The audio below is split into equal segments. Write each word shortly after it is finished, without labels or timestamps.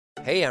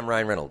Hey, I'm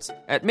Ryan Reynolds.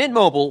 At Mint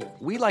Mobile,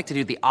 we like to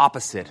do the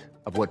opposite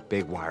of what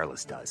Big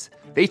Wireless does.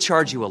 They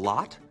charge you a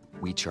lot,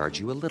 we charge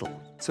you a little.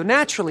 So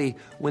naturally,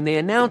 when they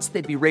announced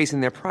they'd be raising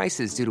their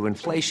prices due to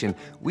inflation,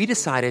 we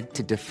decided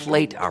to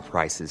deflate our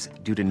prices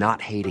due to not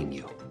hating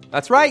you.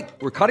 That's right.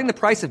 We're cutting the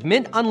price of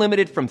Mint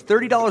Unlimited from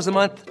 $30 a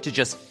month to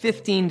just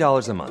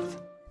 $15 a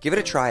month. Give it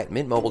a try at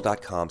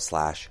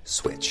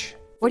mintmobile.com/switch.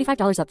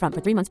 $45 up front for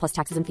 3 months plus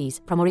taxes and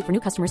fees. Promo rate for new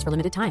customers for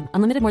limited time.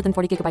 Unlimited more than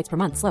 40 gigabytes per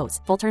month. Slows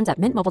full terms at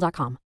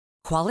mintmobile.com.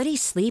 Quality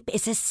sleep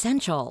is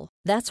essential.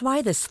 That's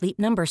why the Sleep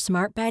Number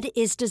Smart Bed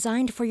is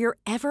designed for your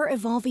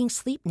ever-evolving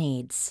sleep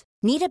needs.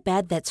 Need a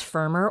bed that's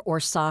firmer or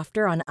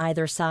softer on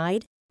either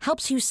side?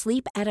 Helps you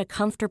sleep at a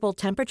comfortable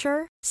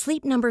temperature?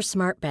 Sleep Number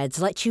Smart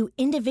Beds let you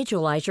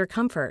individualize your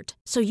comfort,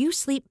 so you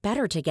sleep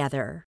better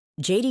together.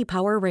 J.D.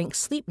 Power ranks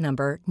Sleep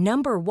Number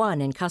number 1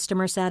 in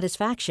customer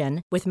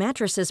satisfaction with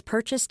mattresses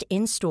purchased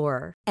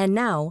in-store. And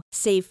now,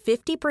 save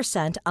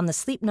 50% on the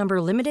Sleep Number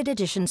Limited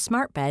Edition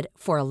Smart Bed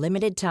for a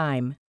limited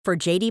time. For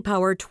J.D.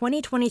 Power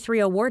 2023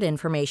 award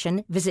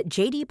information, visit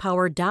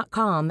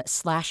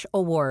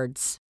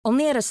jdpower.com/awards.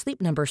 Only at a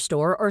Sleep Number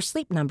store or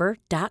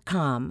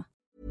sleepnumber.com.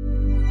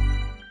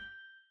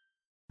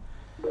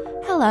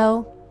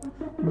 Hello.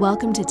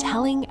 Welcome to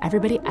Telling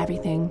Everybody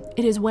Everything.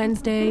 It is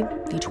Wednesday,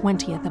 the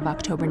 20th of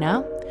October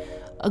now.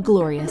 A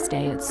glorious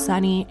day. It's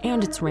sunny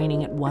and it's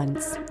raining at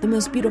once. The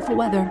most beautiful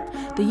weather.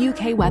 The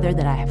UK weather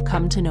that I have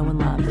come to know and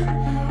love.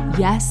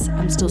 Yes,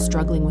 I'm still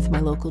struggling with my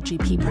local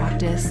GP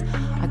practice.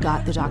 I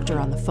got the doctor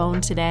on the phone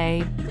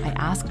today. I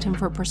asked him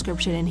for a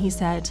prescription and he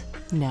said,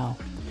 no.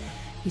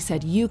 He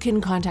said, you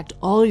can contact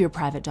all your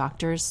private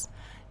doctors,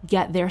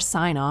 get their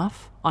sign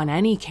off on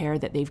any care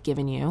that they've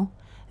given you.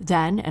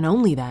 Then, and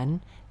only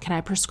then, can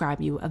I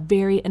prescribe you a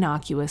very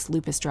innocuous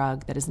lupus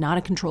drug that is not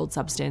a controlled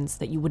substance,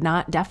 that you would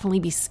not definitely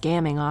be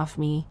scamming off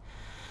me.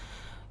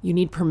 You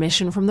need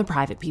permission from the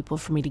private people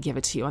for me to give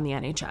it to you on the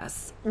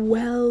NHS.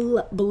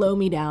 Well, blow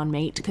me down,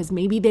 mate, because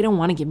maybe they don't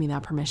want to give me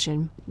that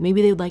permission.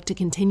 Maybe they'd like to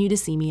continue to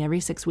see me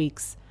every 6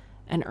 weeks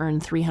and earn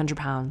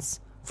 £300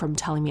 from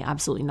telling me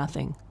absolutely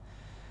nothing.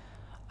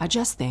 I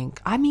just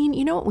think,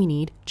 you know what we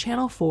need?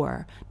 Channel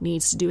 4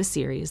 needs to do a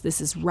series, this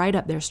is right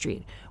up their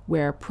street,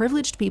 where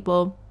privileged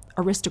people,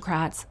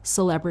 aristocrats,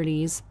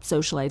 celebrities,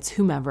 socialites,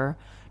 whomever,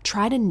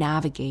 try to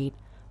navigate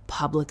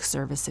public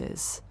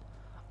services.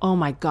 Oh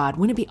my God,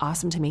 wouldn't it be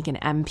awesome to make an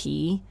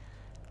MP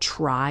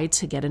try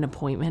to get an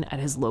appointment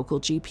at his local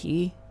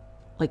GP?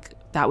 Like,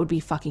 that would be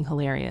fucking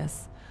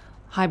hilarious.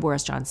 Hi,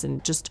 Boris Johnson,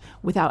 just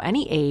without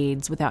any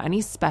aides, without any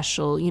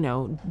special,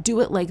 do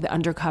it like the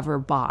undercover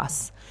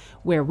boss,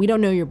 where we don't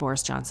know you're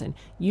Boris Johnson.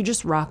 You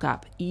just rock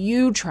up.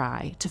 You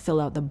try to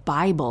fill out the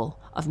Bible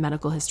of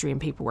medical history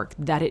and paperwork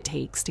that it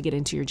takes to get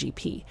into your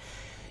GP.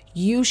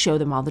 You show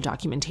them all the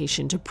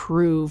documentation to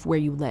prove where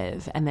you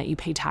live and that you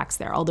pay tax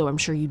there, although I'm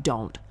sure you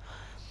don't.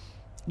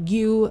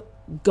 You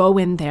go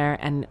in there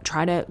and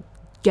try to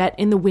get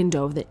in the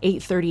window of the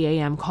 8:30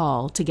 a.m.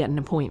 call to get an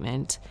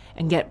appointment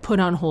and get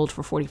put on hold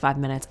for 45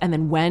 minutes. And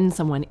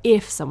then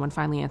if someone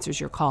finally answers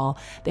your call,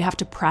 they have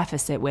to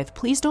preface it with,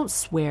 please don't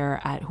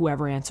swear at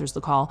whoever answers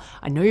the call.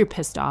 I know you're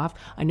pissed off.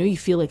 I know you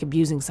feel like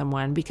abusing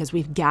someone because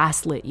we've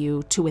gaslit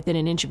you to within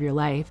an inch of your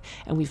life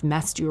and we've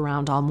messed you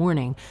around all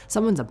morning.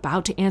 Someone's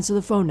about to answer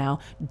the phone now.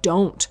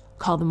 Don't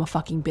call them a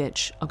fucking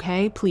bitch,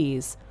 okay?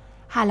 Please.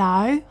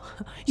 Hello?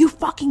 You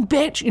fucking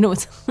bitch.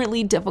 It's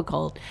really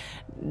difficult.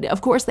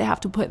 Of course, they have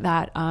to put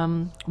that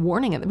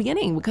warning at the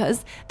beginning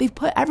because they've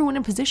put everyone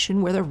in a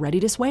position where they're ready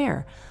to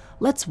swear.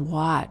 Let's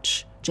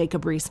watch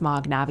Jacob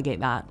Rees-Mogg navigate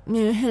that.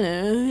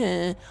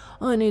 Hello,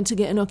 I need to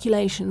get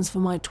inoculations for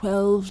my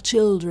 12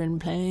 children,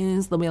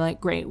 please. They'll be like,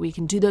 great, we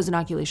can do those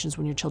inoculations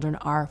when your children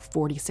are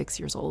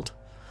 46 years old.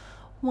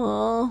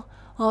 Well,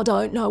 I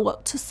don't know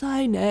what to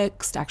say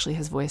next. Actually,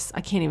 his voice,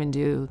 I can't even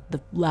do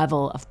the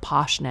level of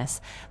poshness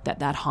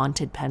that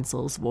haunted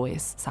pencil's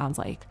voice sounds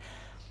like.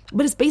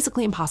 But it's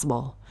basically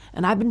impossible.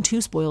 And I've been too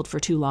spoiled for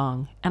too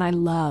long. And I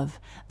love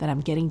that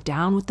I'm getting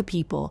down with the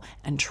people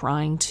and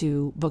trying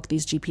to book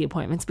these GP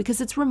appointments because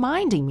it's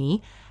reminding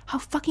me how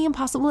fucking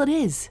impossible it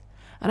is.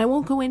 And I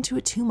won't go into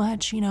it too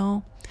much,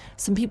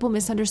 Some people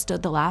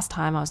misunderstood the last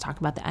time I was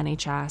talking about the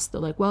NHS.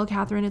 They're like, well,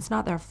 Catherine, it's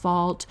not their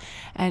fault.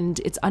 And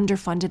it's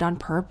underfunded on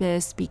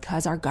purpose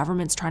because our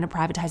government's trying to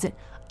privatize it.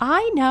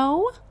 I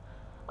know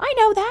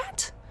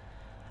that.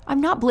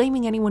 I'm not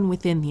blaming anyone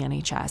within the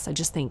NHS. I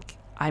just think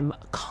I'm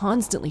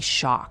constantly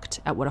shocked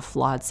at what a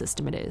flawed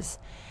system it is.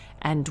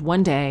 And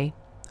one day,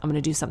 I'm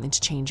going to do something to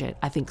change it.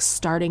 I think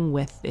starting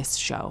with this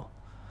show.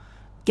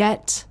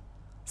 Get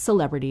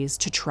celebrities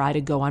to try to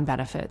go on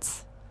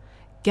benefits.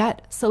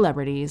 Get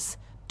celebrities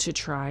to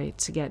try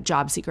to get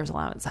job seekers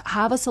allowance.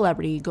 Have a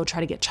celebrity go try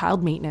to get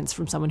child maintenance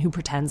from someone who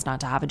pretends not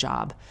to have a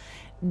job.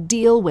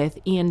 Deal with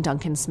Ian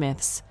Duncan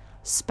Smith's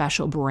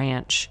special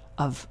branch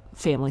of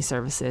family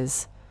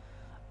services,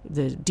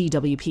 the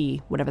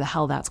DWP, whatever the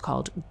hell that's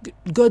called.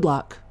 Good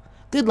luck.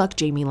 Good luck,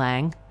 Jamie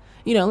Lang.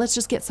 Let's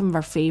just get some of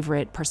our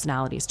favorite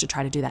personalities to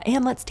try to do that.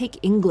 And let's take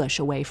English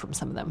away from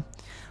some of them.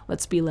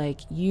 Let's be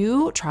like,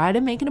 you try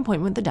to make an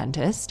appointment with the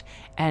dentist.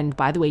 And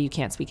by the way, you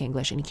can't speak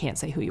English and you can't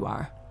say who you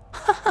are.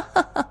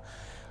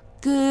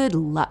 Good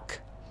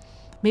luck.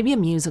 Maybe a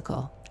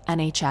musical.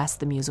 NHS,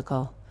 the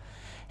musical.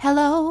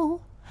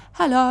 Hello.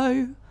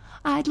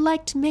 I'd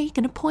like to make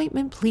an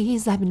appointment,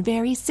 please. I've been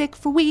very sick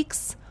for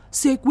weeks.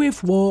 Sick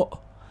with what?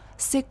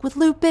 Sick with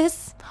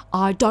lupus.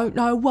 I don't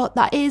know what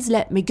that is.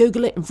 Let me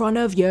Google it in front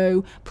of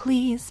you.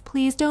 Please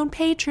don't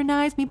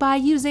patronize me by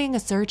using a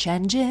search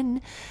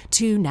engine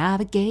to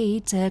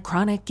navigate a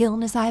chronic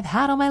illness I've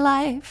had all my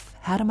life.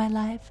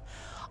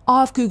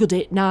 I've Googled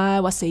it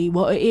now. I see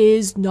what it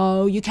is.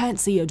 No, you can't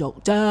see a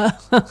doctor.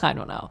 I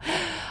don't know.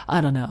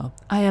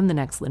 I am the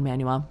next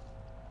Lin-Manuel.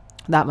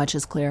 That much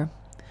is clear.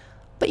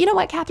 But you know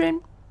what,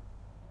 Catherine?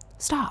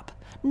 Stop.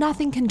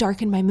 Nothing can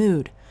darken my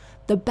mood.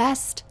 The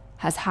best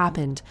has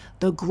happened,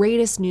 the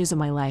greatest news of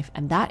my life,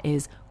 and that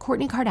is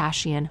Kourtney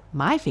Kardashian,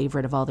 my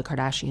favorite of all the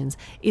Kardashians,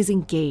 is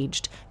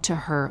engaged to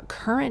her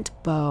current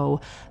beau,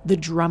 the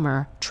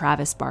drummer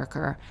Travis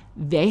Barker.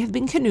 They have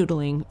been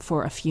canoodling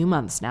for a few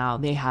months now.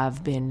 They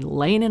have been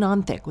laying it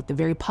on thick with the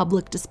very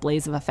public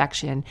displays of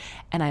affection,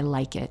 and I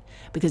like it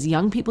because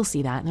young people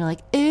see that and they're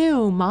like,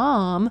 ew,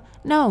 mom.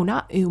 No,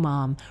 not ew,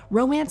 mom.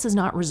 Romance is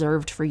not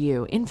reserved for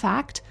you. In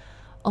fact,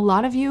 a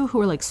lot of you who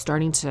are like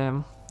starting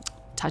to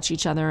touch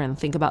each other and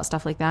think about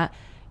stuff like that,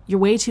 you're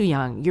way too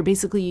young. You're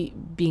basically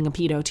being a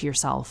pedo to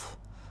yourself.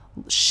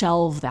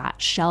 Shelve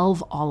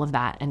all of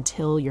that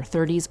until your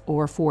 30s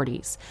or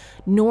 40s.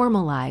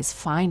 Normalize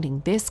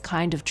finding this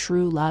kind of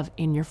true love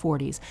in your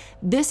 40s.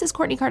 This is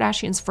Kourtney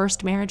Kardashian's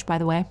first marriage, by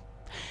the way.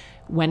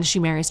 When she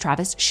marries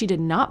Travis, she did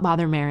not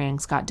bother marrying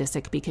Scott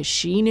Disick because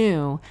she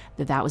knew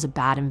that was a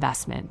bad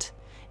investment.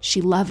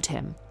 She loved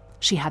him.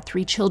 She had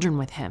 3 children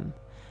with him.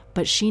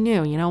 But she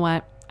knew, you know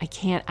what? I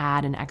can't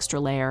add an extra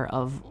layer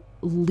of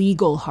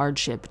legal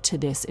hardship to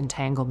this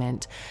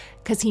entanglement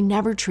because he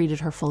never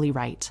treated her fully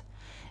right.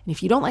 And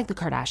if you don't like the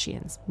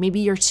Kardashians, maybe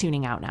you're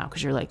tuning out now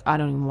because you're like, I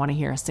don't even want to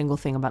hear a single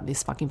thing about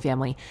this fucking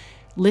family.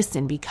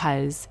 Listen,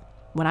 because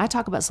when I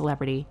talk about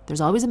celebrity,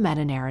 there's always a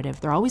meta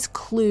narrative. There are always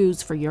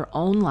clues for your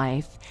own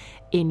life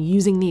in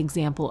using the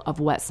example of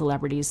what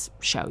celebrities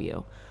show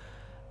you.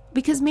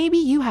 Because maybe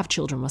you have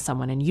children with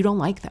someone and you don't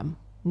like them.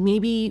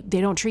 Maybe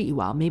they don't treat you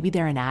well. Maybe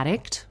they're an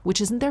addict,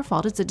 which isn't their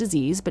fault. It's a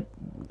disease, but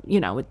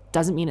it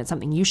doesn't mean it's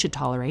something you should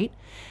tolerate.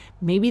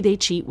 Maybe they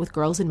cheat with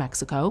girls in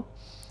Mexico.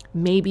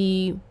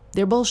 Maybe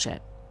they're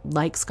bullshit,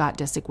 like Scott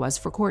Disick was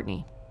for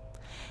Kourtney.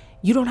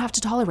 You don't have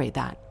to tolerate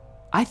that.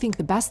 I think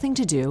the best thing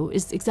to do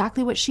is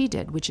exactly what she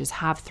did, which is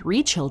have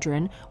 3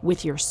 children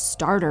with your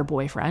starter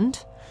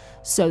boyfriend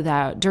so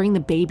that during the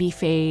baby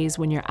phase,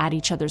 when you're at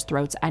each other's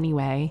throats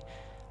anyway,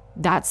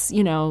 that's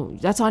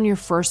on your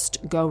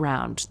first go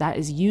round. That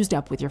is used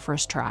up with your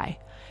first try.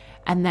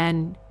 And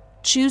then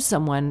choose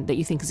someone that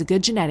you think is a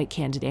good genetic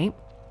candidate,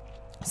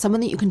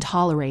 someone that you can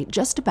tolerate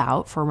just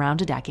about for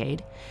around a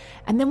decade.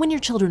 And then when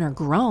your children are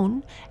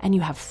grown and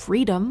you have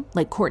freedom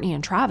like Kourtney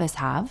and Travis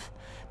have,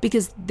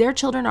 because their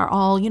children are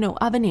all,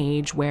 of an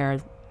age where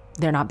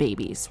they're not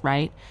babies,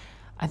 right?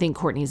 I think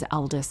Kourtney's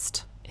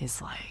eldest is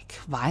like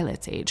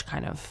Violet's age,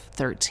 kind of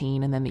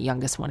 13. And then the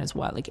youngest one is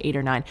like 8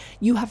 or 9.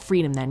 You have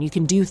freedom then. You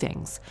can do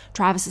things.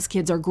 Travis's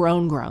kids are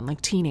grown,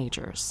 like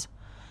teenagers.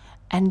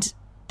 And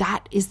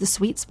that is the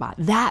sweet spot.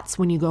 That's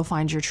when you go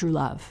find your true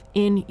love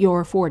in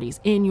your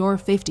 40s, in your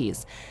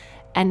 50s.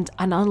 And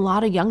a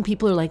lot of young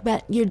people are like,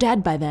 but you're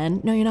dead by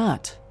then. No, you're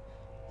not.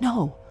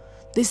 No,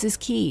 this is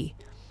key.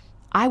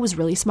 I was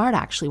really smart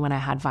actually when I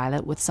had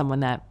Violet with someone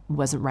that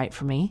wasn't right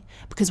for me,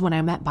 because when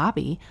I met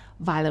Bobby,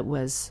 Violet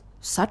was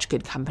such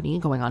good company,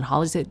 going on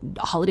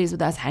holidays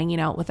with us, hanging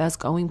out with us,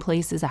 going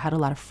places. I had a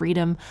lot of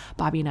freedom.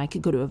 Bobby and I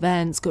could go to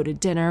events, go to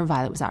dinner.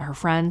 Violet was at her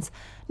friends.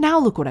 Now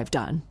look what I've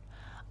done.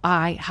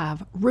 I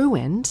have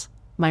ruined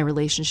my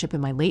relationship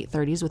in my late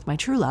 30s with my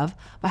true love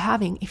by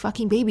having a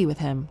fucking baby with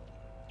him.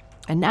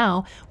 And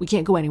now we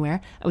can't go anywhere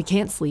and we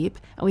can't sleep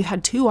and we've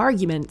had 2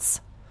 arguments.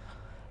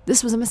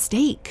 This was a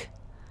mistake.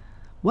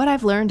 What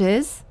I've learned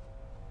is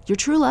your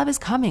true love is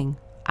coming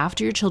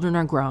after your children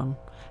are grown.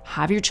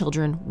 Have your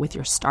children with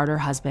your starter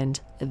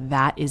husband.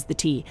 That is the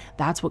tea.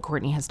 That's what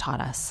Kourtney has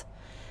taught us.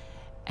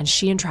 And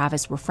she and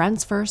Travis were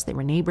friends first. They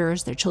were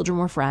neighbors. Their children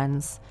were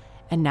friends.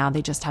 And now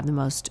they just have the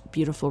most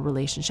beautiful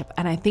relationship.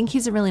 And I think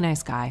he's a really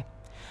nice guy.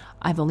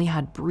 I've only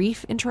had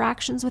brief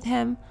interactions with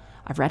him.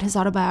 I've read his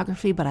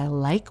autobiography, but I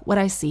like what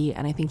I see.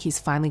 And I think he's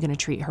finally going to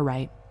treat her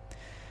right.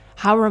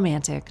 How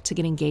romantic to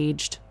get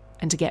engaged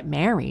and to get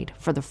married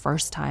for the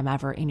first time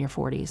ever in your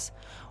 40s.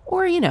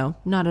 Or,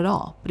 not at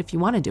all. But if you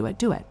want to do it,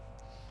 do it.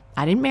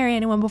 I didn't marry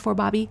anyone before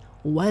Bobby,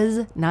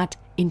 was not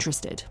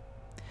interested.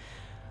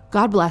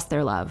 God bless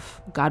their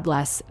love. God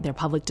bless their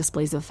public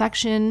displays of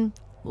affection.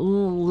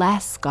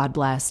 Less God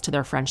bless to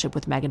their friendship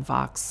with Megan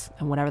Fox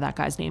and whatever that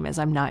guy's name is.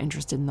 I'm not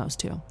interested in those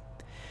 2.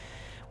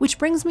 Which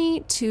brings me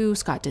to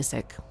Scott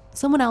Disick,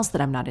 someone else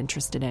that I'm not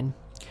interested in.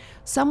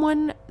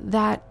 Someone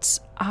that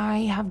I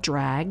have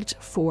dragged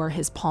for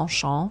his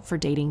penchant for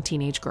dating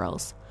teenage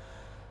girls.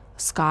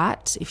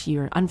 Scott, if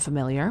you're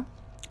unfamiliar,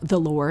 the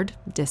Lord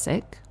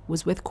Disick,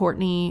 was with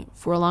Kourtney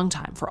for a long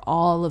time, for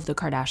all of the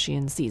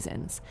Kardashian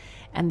seasons.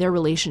 And their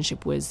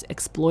relationship was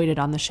exploited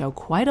on the show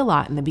quite a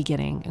lot in the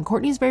beginning. And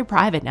Kourtney's very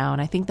private now,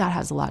 and I think that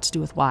has a lot to do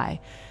with why.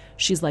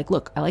 She's like,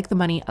 look, I like the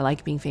money, I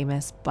like being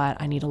famous,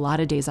 but I need a lot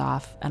of days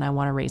off, and I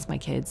want to raise my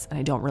kids, and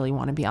I don't really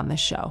want to be on this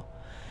show.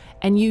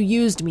 And you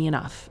used me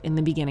enough in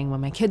the beginning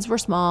when my kids were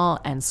small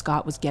and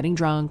Scott was getting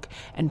drunk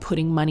and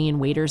putting money in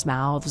waiters'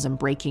 mouths and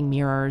breaking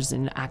mirrors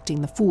and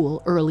acting the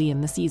fool early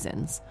in the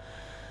seasons.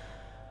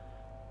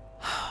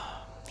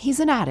 He's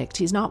an addict.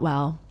 He's not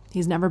well.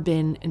 He's never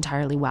been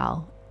entirely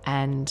well.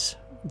 And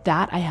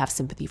that I have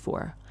sympathy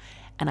for.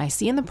 And I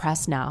see in the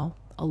press now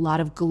a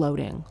lot of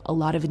gloating, a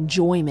lot of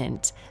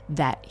enjoyment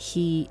that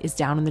he is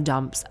down in the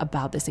dumps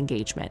about this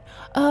engagement.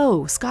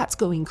 Oh, Scott's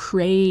going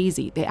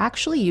crazy. They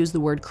actually use the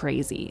word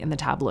crazy in the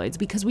tabloids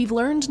because we've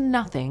learned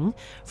nothing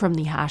from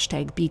the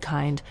hashtag Be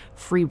Kind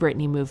Free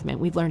Britney movement.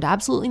 We've learned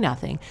absolutely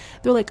nothing.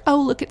 They're like,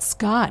 oh, look at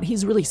Scott.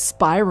 He's really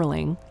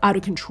spiraling out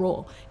of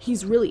control.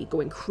 He's really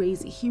going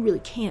crazy. He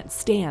really can't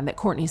stand that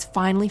Kourtney's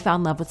finally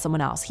found love with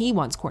someone else. He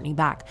wants Kourtney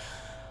back.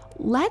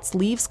 Let's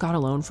leave Scott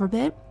alone for a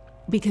bit,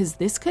 because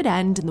this could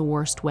end in the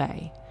worst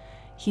way.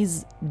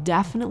 He's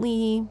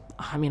definitely,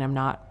 I'm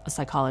not a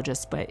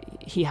psychologist, but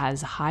he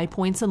has high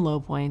points and low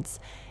points.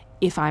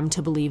 If I'm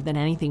to believe that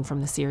anything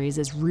from the series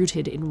is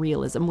rooted in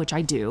realism, which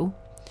I do,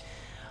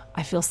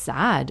 I feel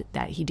sad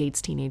that he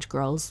dates teenage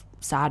girls,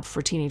 sad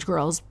for teenage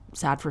girls,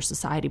 sad for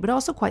society, but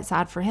also quite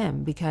sad for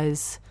him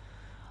because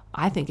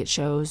I think it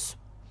shows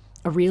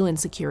a real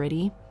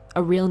insecurity,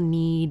 a real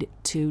need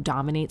to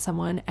dominate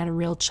someone, and a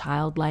real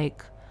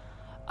childlike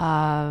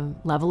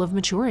level of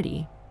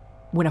maturity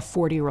when a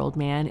 40-year-old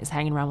man is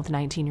hanging around with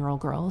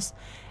 19-year-old girls.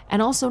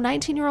 And also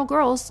 19-year-old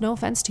girls, no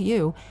offense to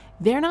you,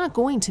 they're not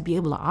going to be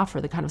able to offer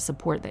the kind of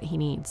support that he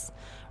needs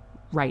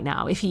right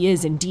now if he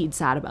is indeed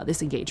sad about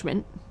this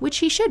engagement, which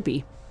he should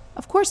be.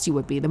 Of course you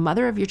would be. The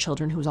mother of your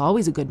children, who's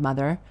always a good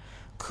mother,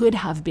 could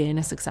have been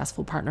a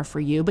successful partner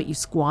for you, but you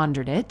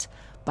squandered it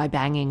by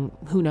banging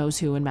who knows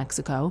who in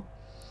Mexico.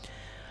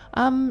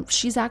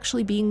 She's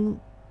actually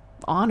being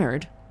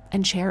honored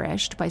and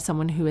cherished by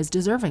someone who is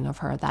deserving of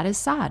her. That is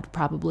sad,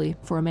 probably,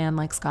 for a man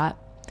like Scott.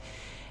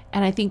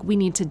 And I think we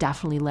need to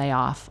definitely lay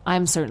off.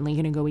 I'm certainly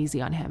going to go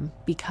easy on him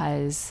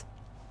because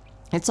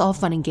it's all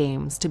fun and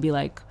games to be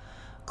like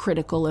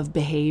critical of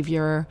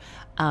behavior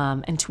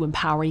and to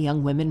empower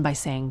young women by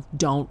saying,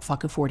 don't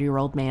fuck a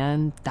 40-year-old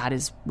man. That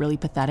is really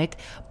pathetic.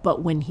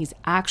 But when he's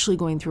actually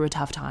going through a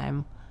tough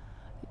time,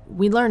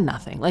 we learn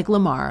nothing. Like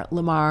Lamar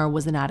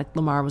was an addict.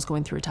 Lamar was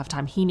going through a tough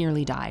time. He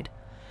nearly died.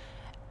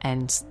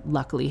 And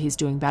luckily he's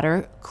doing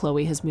better.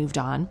 Khloe has moved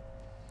on.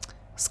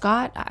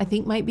 Scott, I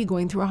think, might be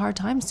going through a hard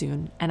time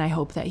soon. And I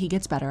hope that he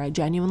gets better. I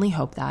genuinely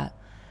hope that.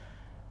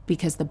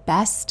 Because the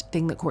best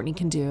thing that Kourtney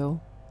can do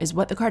is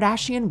what the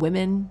Kardashian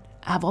women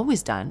have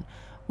always done,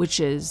 which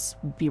is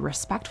be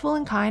respectful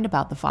and kind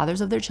about the fathers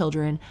of their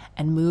children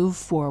and move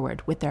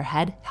forward with their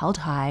head held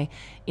high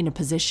in a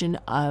position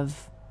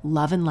of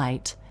love and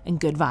light and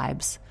good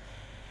vibes.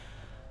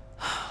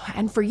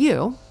 And for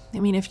you,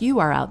 if you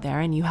are out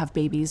there and you have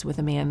babies with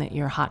a man that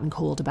you're hot and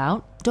cold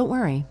about, don't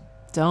worry.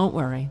 Don't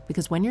worry.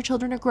 Because when your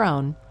children are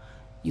grown,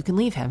 you can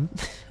leave him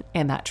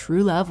and that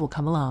true love will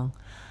come along.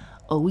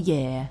 Oh,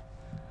 yeah.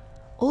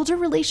 Older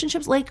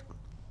relationships,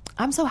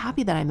 I'm so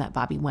happy that I met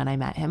Bobby when I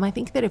met him. I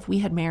think that if we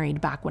had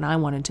married back when I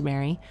wanted to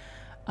marry,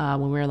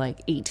 when we were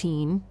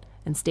 18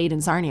 and stayed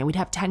in Sarnia, we'd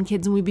have 10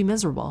 kids and we'd be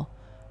miserable.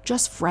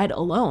 Just Fred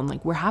alone,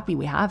 we're happy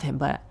we have him,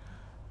 but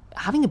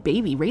having a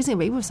baby, raising a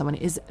baby with someone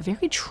is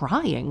very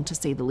trying, to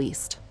say the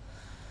least.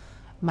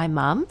 My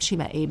mom, she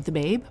met Abe the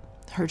Babe,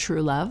 her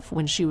true love,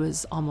 when she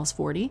was almost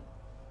 40.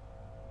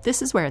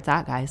 This is where it's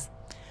at, guys.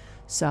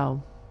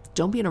 So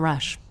don't be in a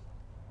rush.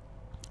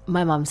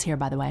 My mom's here,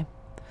 by the way.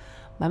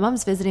 My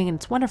mom's visiting, and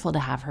it's wonderful to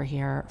have her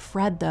here.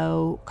 Fred,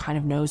 though, kind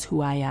of knows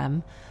who I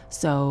am,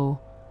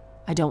 so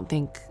I don't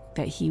think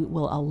that he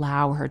will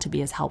allow her to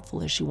be as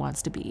helpful as she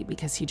wants to be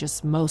because he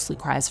just mostly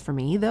cries for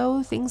me,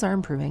 though things are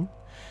improving.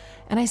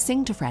 And I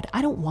sing to Fred.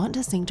 I don't want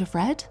to sing to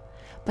Fred,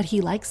 but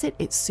he likes it.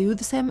 It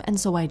soothes him, and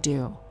so I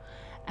do.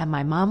 And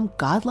my mom,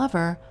 God love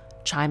her,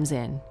 chimes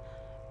in.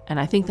 And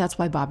I think that's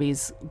why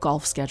Bobby's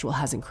golf schedule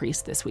has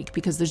increased this week,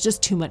 because there's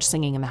just too much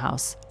singing in the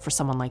house for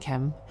someone like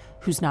him,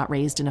 who's not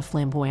raised in a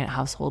flamboyant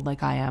household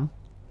like I am.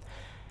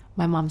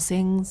 My mom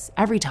sings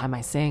every time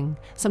I sing.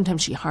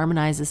 Sometimes she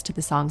harmonizes to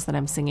the songs that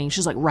I'm singing.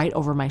 She's right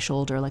over my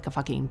shoulder like a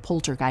fucking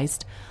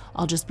poltergeist.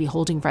 I'll just be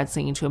holding Fred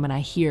singing to him, and I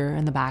hear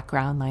in the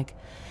background,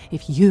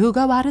 if you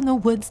go out in the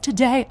woods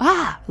today,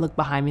 look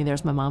behind me,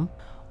 there's my mom.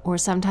 Or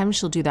sometimes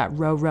she'll do that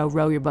row, row,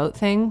 row your boat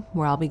thing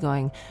where I'll be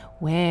going,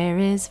 where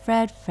is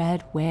Fred,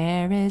 Fred,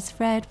 where is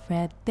Fred,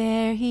 Fred,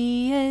 there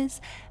he is,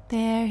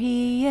 there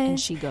he is. And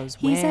she goes,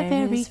 he's a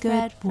very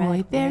good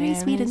boy, very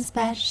sweet and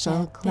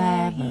special,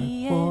 clever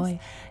boy,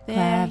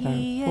 clever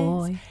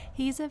boy.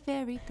 He's a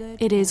very good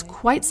boy. It is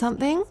quite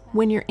something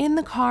when you're in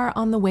the car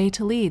on the way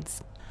to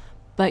Leeds.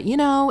 But you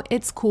know,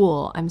 it's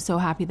cool. I'm so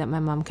happy that my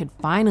mom could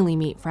finally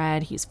meet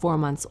Fred. He's 4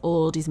 months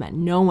old. He's met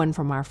no one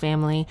from our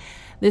family.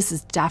 This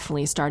is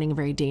definitely starting a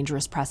very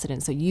dangerous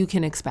precedent. So you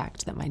can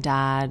expect that my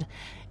dad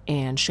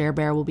and Cher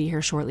Bear will be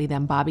here shortly.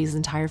 Then Bobby's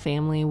entire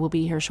family will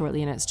be here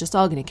shortly. And it's just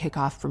all going to kick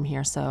off from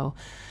here. So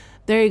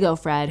there you go,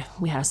 Fred.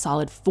 We had a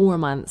solid 4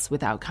 months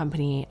without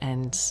company.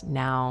 And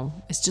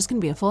now it's just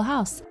going to be a full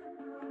house.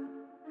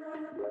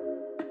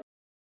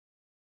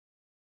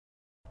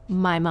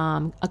 My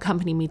mom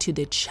accompanied me to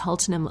the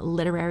Cheltenham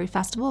Literary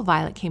Festival.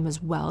 Violet came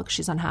as well because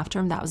she's on half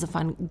term. That was a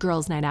fun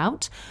girls' night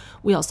out.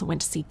 We also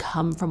went to see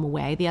Come From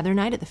Away the other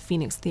night at the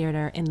Phoenix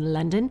Theatre in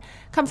London.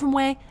 Come From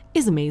Away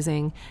is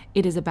amazing.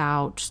 It is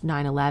about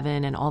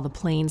 9/11 and all the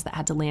planes that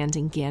had to land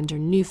in Gander,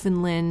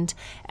 Newfoundland.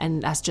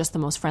 And that's just the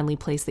most friendly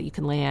place that you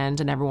can land.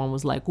 And everyone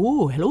was like,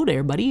 "Oh, hello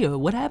there, buddy.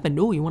 What happened?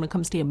 Oh, you want to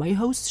come stay at my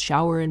house,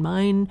 shower in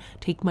mine,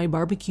 take my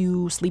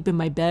barbecue, sleep in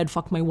my bed,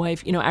 fuck my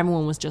wife?" You know,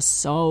 everyone was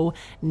just so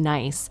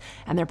nice.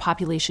 And their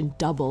population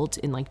doubled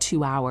in like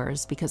 2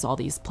 hours because all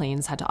these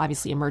planes had to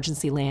obviously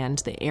emergency land.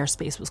 The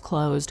airspace was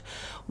closed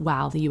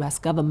while the US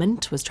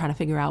government was trying to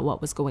figure out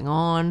what was going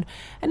on.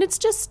 And it's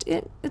just,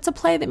 it's a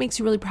play that makes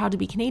you really proud to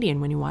be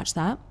Canadian when you watch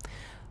that.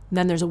 And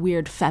then there's a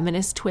weird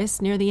feminist twist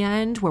near the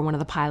end where one of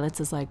the pilots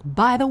is like,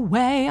 "By the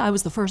way, I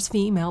was the first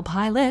female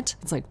pilot."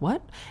 It's like,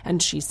 what?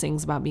 And she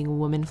sings about being a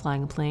woman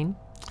flying a plane.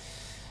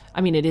 I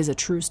mean, it is a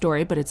true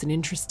story, but it's an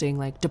interesting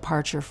like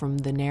departure from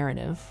the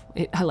narrative.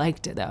 I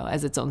liked it though,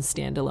 as its own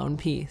standalone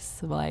piece.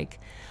 Like,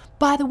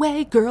 "By the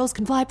way, girls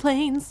can fly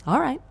planes." All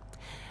right.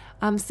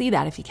 See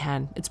that if you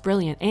can. It's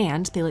brilliant.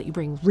 And they let you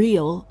bring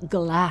real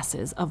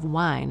glasses of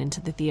wine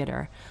into the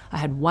theater. I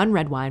had one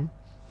red wine,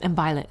 and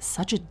Violet,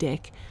 such a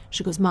dick,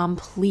 she goes, "Mom,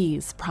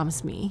 please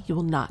promise me you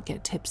will not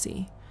get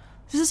tipsy."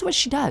 This is what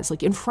she does,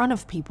 like in front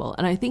of people.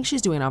 And I think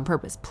she's doing it on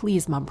purpose.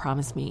 "Please, Mom,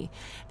 promise me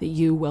that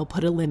you will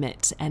put a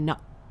limit and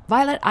not..."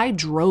 Violet, I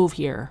drove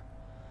here.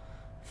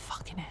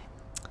 Fucking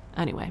it.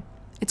 Anyway,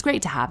 it's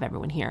great to have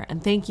everyone here.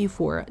 And thank you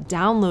for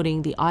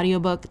downloading the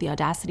audiobook, The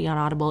Audacity on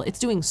Audible. It's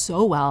doing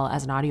so well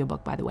as an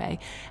audiobook, by the way.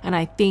 And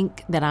I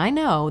think that I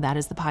know that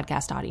is the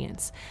podcast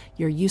audience.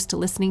 You're used to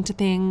listening to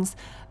things.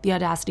 The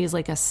Audacity is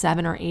like a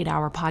 7 or 8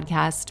 hour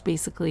podcast,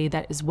 basically,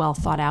 that is well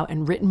thought out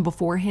and written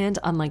beforehand,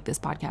 unlike this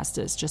podcast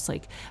is just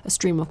like a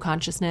stream of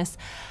consciousness.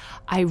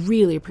 I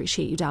really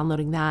appreciate you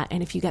downloading that.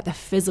 And if you get the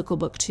physical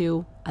book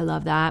too, I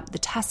love that. The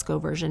Tesco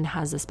version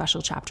has a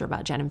special chapter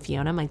about Jen and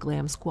Fiona, my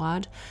glam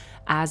squad.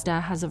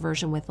 Asda has a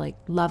version with like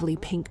lovely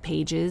pink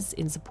pages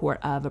in support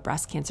of a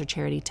breast cancer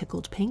charity,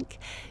 Tickled Pink.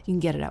 You can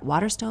get it at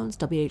Waterstones,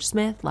 WH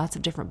Smith, lots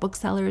of different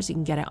booksellers. You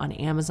can get it on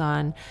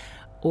Amazon,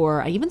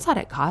 or I even saw it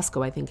at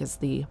Costco, I think is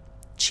the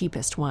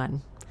cheapest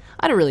one.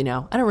 I don't really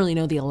know. I don't really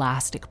know the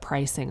elastic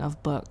pricing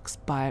of books,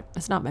 but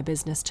it's not my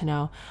business to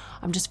know.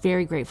 I'm just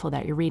very grateful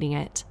that you're reading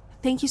it.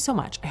 Thank you so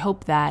much. I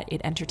hope that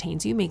it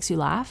entertains you, makes you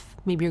laugh.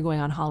 Maybe you're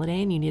going on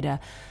holiday and you need a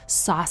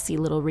saucy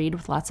little read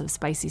with lots of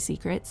spicy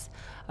secrets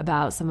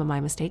about some of my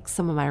mistakes,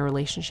 some of my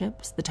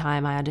relationships, the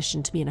time I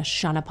auditioned to be in a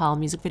Shana Paul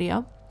music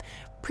video.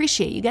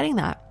 Appreciate you getting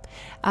that.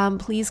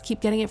 Please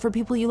keep getting it for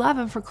people you love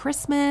and for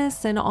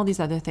Christmas and all these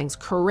other things.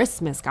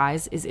 Christmas,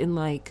 guys, is in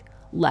like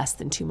less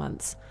than 2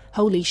 months.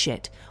 Holy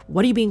shit.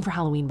 What are you being for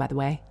Halloween, by the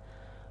way?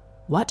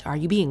 What are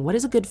you being? What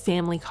is a good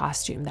family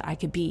costume that I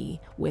could be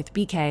with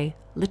BK,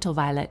 Little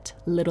Violet,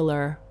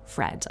 Littler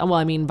Fred? Oh, well,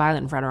 I mean, Violet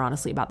and Fred are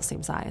honestly about the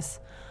same size.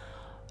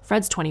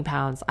 Fred's 20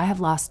 pounds. I have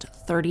lost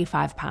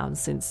 35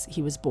 pounds since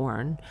he was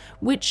born,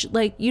 which,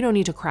 like, you don't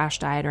need to crash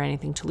diet or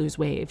anything to lose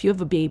weight. If you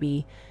have a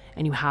baby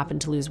and you happen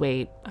to lose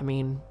weight, I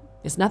mean,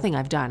 it's nothing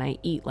I've done. I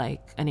eat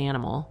like an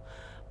animal,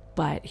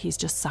 but he's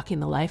just sucking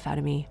the life out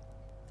of me.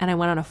 And I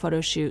went on a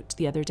photo shoot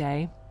the other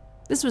day.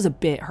 This was a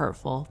bit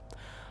hurtful.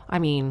 I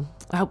mean,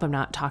 I hope I'm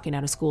not talking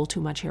out of school too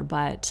much here,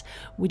 but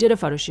we did a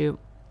photo shoot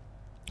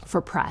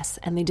for press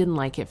and they didn't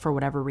like it for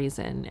whatever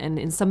reason. And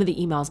in some of the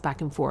emails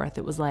back and forth,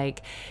 it was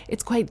like,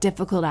 it's quite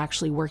difficult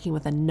actually working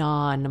with a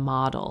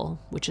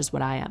non-model, which is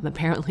what I am.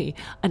 Apparently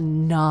a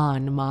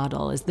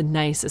non-model is the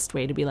nicest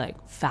way to be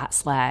like fat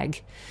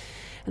slag.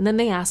 And then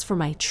they asked for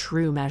my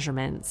true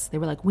measurements. They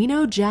were like, "We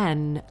know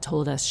Jen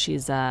told us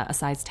she's a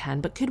size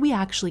 10, but could we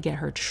actually get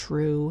her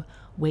true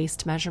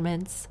waist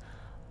measurements?"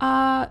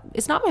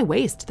 It's not my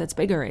waist that's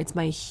bigger. It's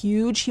my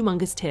huge,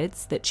 humongous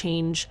tits that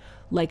change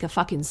like a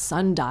fucking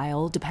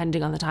sundial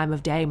depending on the time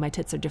of day. My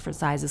tits are different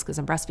sizes because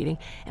I'm breastfeeding.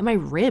 And my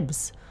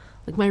ribs,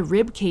 like my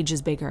rib cage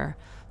is bigger.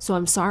 So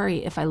I'm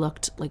sorry if I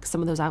looked like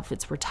some of those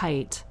outfits were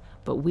tight,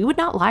 but we would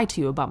not lie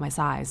to you about my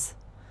size.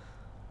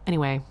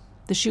 Anyway,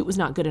 the shoot was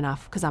not good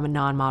enough because I'm a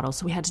non-model.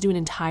 So we had to do an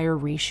entire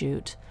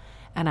reshoot.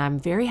 And I'm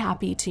very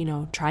happy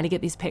to, try to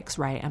get these pics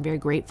right. I'm very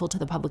grateful to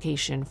the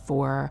publication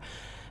for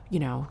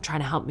trying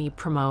to help me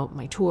promote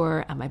my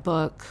tour and my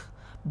book.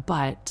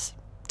 But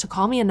to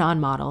call me a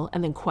non-model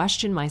and then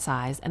question my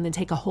size and then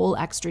take a whole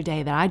extra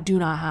day that I do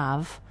not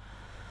have,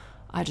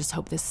 I just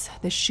hope this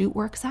shoot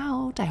works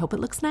out. I hope it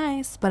looks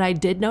nice. But I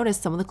did notice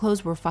some of the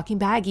clothes were fucking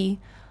baggy.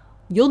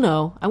 You'll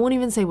know. I won't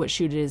even say what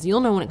shoot it is.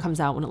 You'll know when it comes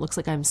out, when it looks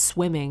like I'm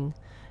swimming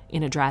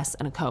in a dress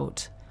and a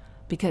coat,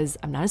 because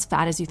I'm not as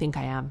fat as you think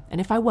I am.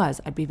 And if I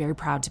was, I'd be very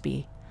proud to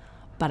be.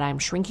 But I'm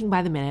shrinking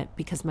by the minute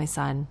because my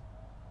son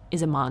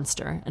is a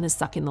monster and is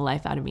sucking the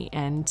life out of me.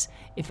 And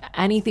if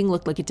anything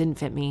looked like it didn't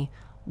fit me,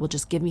 will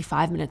just give me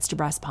 5 minutes to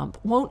breast pump.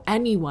 Won't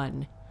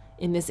anyone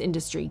in this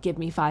industry give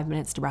me 5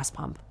 minutes to breast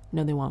pump?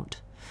 No, they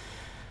won't.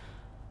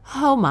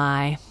 Oh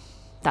my.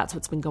 That's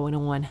what's been going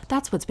on.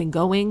 That's what's been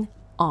going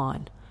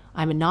on.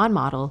 I'm a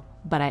non-model,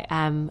 but I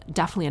am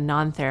definitely a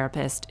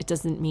non-therapist. It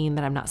doesn't mean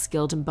that I'm not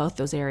skilled in both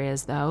those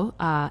areas, though.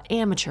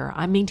 Amateur.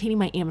 I'm maintaining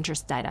my amateur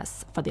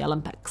status for the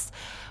Olympics.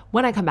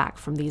 When I come back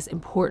from these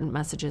important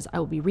messages, I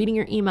will be reading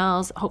your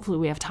emails. Hopefully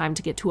we have time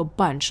to get to a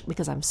bunch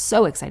because I'm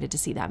so excited to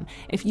see them.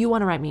 If you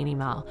want to write me an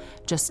email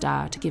just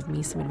to give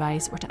me some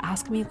advice or to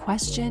ask me a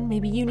question,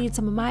 maybe you need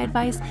some of my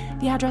advice,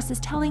 the address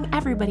is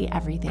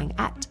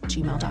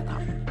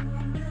tellingeverybodyeverything@gmail.com.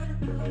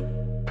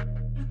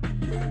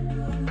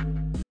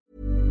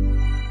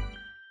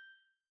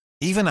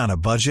 Even on a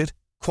budget,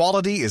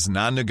 quality is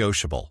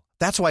non-negotiable.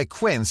 That's why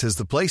Quince is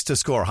the place to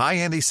score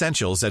high-end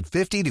essentials at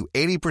 50 to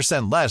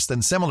 80% less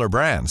than similar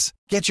brands.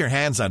 Get your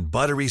hands on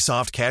buttery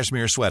soft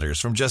cashmere sweaters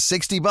from just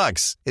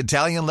 $60,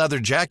 Italian leather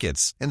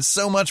jackets, and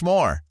so much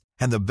more.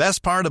 And the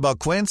best part about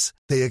Quince,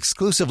 they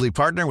exclusively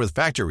partner with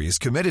factories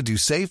committed to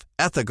safe,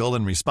 ethical,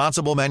 and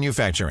responsible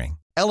manufacturing.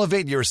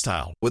 Elevate your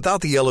style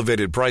without the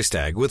elevated price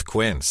tag with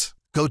Quince.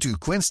 Go to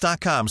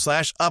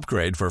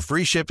quince.com/upgrade for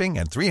free shipping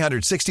and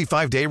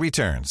 365-day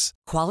returns.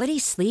 Quality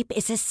sleep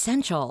is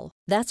essential.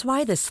 That's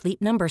why the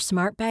Sleep Number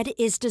Smart Bed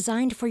is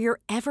designed for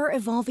your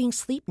ever-evolving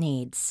sleep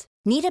needs.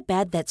 Need a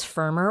bed that's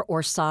firmer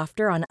or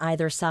softer on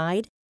either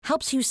side?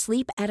 Helps you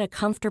sleep at a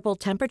comfortable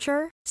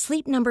temperature?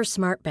 Sleep Number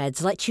Smart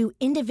Beds let you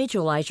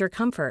individualize your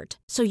comfort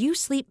so you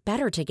sleep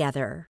better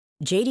together.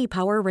 J.D.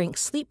 Power ranks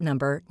Sleep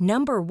Number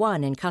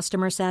 #1 in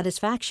customer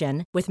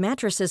satisfaction with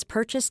mattresses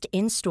purchased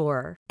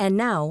in-store. And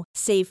now,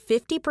 save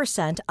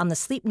 50% on the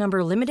Sleep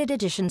Number Limited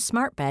Edition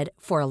Smart Bed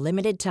for a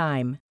limited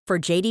time. For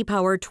J.D.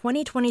 Power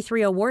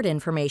 2023 award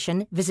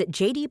information, visit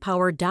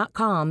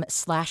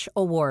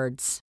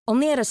jdpower.com/awards.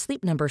 Only at a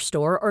Sleep Number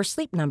store or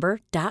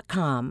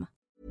sleepnumber.com.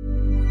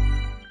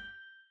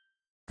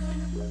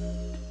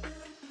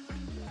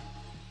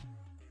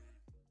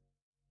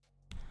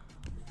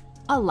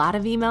 A lot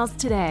of emails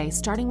today,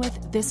 starting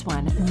with this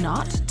one.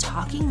 Not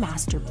talking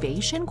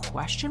masturbation? ?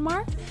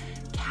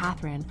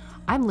 Catherine,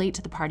 I'm late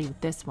to the party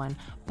with this one,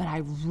 but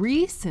I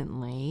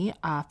recently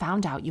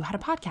found out you had a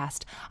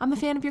podcast. I'm a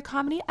fan of your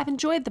comedy. I've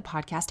enjoyed the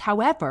podcast.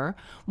 However,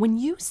 when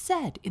you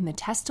said in the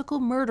Testicle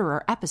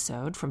Murderer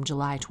episode from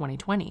July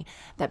 2020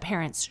 that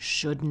parents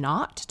should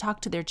not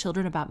talk to their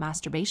children about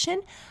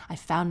masturbation, I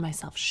found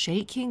myself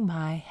shaking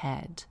my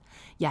head.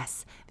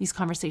 Yes, these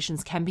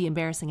conversations can be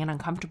embarrassing and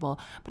uncomfortable,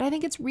 but I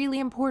think it's really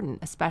important,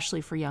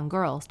 especially for young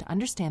girls, to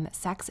understand that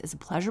sex is a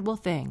pleasurable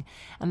thing,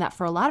 and that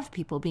for a lot of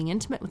people, being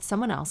intimate with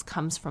someone else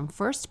comes from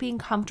first being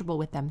comfortable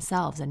with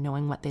themselves and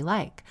knowing what they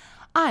like.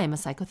 I am a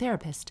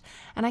psychotherapist,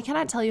 and I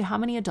cannot tell you how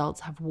many adults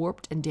have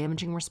warped and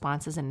damaging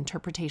responses and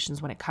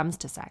interpretations when it comes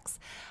to sex.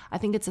 I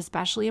think it's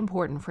especially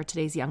important for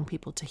today's young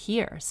people to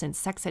hear, since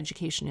sex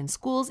education in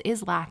schools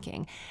is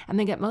lacking, and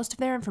they get most of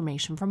their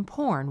information from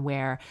porn,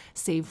 where,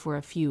 save for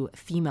a few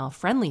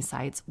female-friendly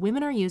sites,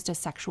 women are used as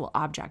sexual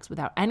objects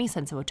without any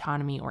sense of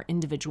autonomy or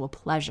individual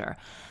pleasure.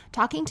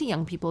 Talking to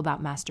young people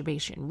about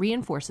masturbation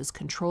reinforces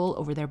control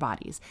over their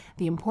bodies,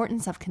 the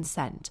importance of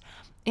consent,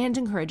 and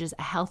encourages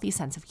a healthy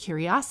sense of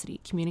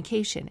curiosity,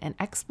 communication, and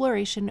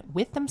exploration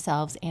with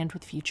themselves and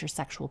with future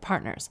sexual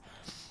partners.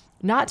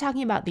 Not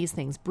talking about these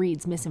things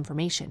breeds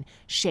misinformation,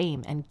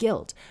 shame, and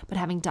guilt, but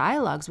having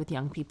dialogues with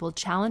young people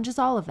challenges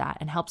all of that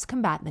and helps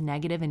combat the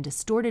negative and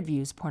distorted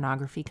views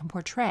pornography can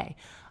portray.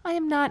 I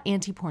am not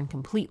anti-porn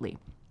completely.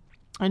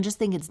 I just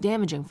think it's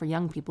damaging for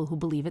young people who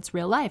believe it's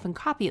real life and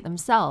copy it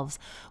themselves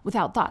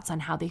without thoughts on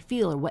how they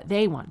feel or what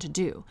they want to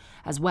do.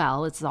 As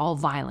well, it's all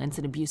violence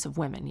and abuse of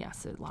women.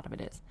 Yes, a lot of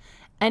it is.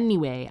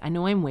 Anyway, I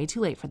know I'm way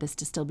too late for this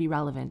to still be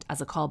relevant as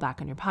a callback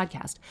on your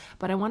podcast,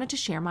 but I wanted to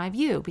share my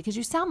view because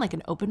you sound like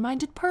an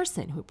open-minded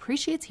person who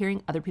appreciates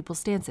hearing other people's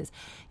stances.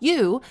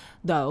 You,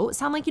 though,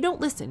 sound like you don't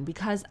listen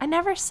because I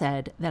never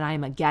said that I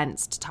am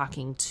against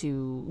talking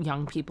to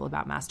young people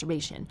about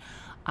masturbation.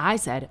 I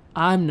said,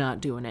 I'm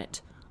not doing it.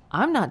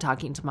 I'm not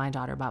talking to my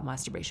daughter about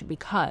masturbation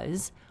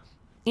because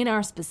in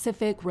our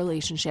specific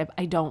relationship,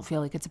 I don't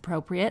feel like it's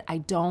appropriate. I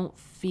don't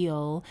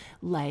feel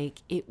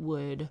like it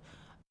would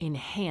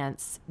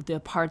enhance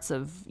the parts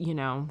of,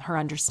 her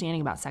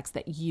understanding about sex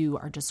that you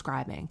are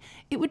describing.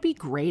 It would be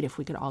great if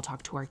we could all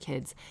talk to our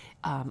kids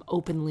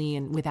openly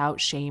and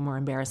without shame or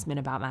embarrassment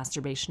about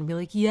masturbation and be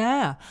like,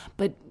 yeah,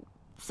 but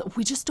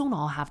we just don't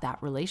all have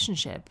that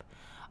relationship.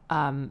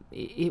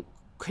 It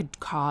could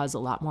cause a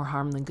lot more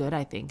harm than good,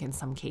 I think, in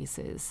some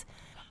cases.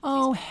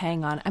 Oh,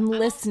 hang on. I'm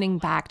listening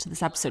back to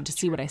this episode to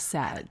see what I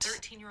said. I have a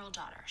 13-year-old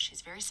daughter.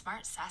 She's very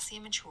smart, sassy,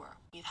 and mature.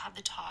 We've had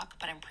the talk,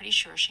 but I'm pretty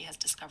sure she has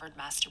discovered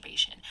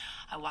masturbation.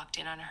 I walked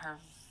in on her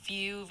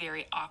few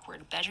very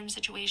awkward bedroom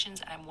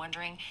situations, and I'm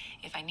wondering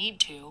if I need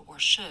to or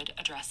should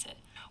address it.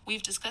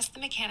 We've discussed the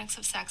mechanics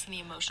of sex and the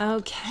emotional.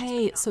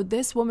 Okay, so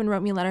this woman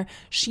wrote me a letter.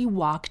 She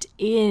walked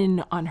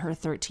in on her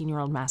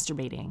 13-year-old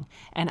masturbating,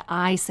 and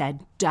I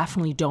said,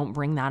 definitely don't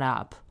bring that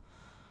up,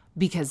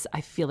 because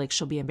I feel like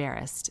she'll be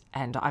embarrassed.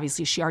 And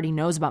obviously she already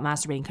knows about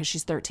masturbating because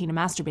she's 13 and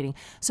masturbating.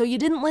 So you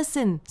didn't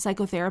listen,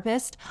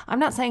 psychotherapist. I'm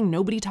not saying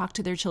nobody talk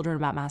to their children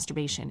about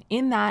masturbation.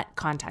 In that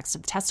context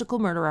of Testicle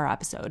Murderer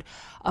episode,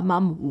 a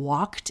mom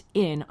walked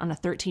in on a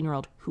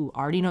 13-year-old who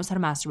already knows how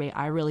to masturbate.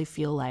 I really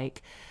feel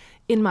like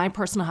in my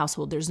personal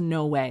household, there's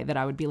no way that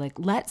I would be like,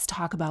 let's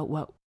talk about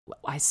what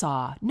I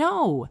saw.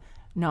 No,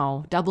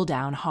 double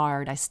down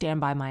hard. I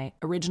stand by my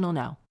original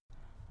no.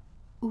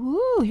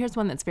 Ooh, here's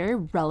one that's very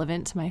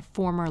relevant to my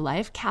former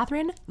life.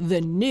 Catherine,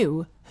 the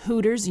new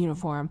Hooters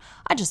uniform.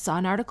 I just saw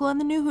an article on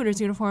the new Hooters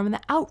uniform and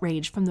the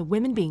outrage from the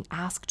women being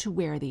asked to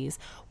wear these.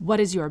 What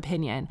is your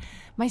opinion?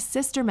 My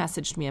sister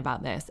messaged me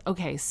about this.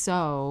 Okay,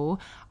 so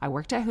I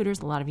worked at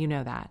Hooters. A lot of you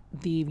know that.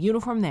 The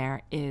uniform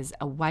there is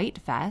a white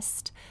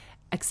vest,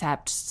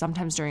 except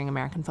sometimes during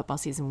American football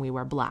season, we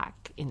wear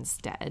black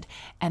instead.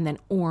 And then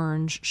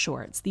orange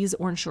shorts. These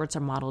orange shorts are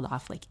modeled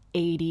off like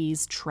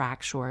 80s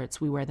track shorts.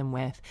 We wear them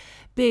with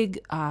big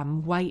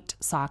white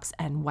socks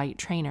and white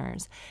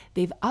trainers.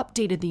 They've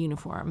updated the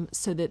uniform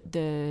so that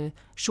the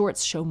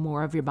shorts show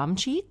more of your bum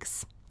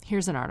cheeks.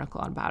 Here's an article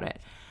about it.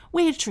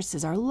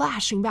 Waitresses are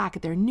lashing back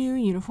at their new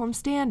uniform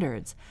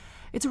standards.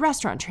 It's a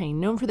restaurant chain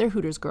known for their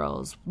Hooters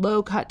girls,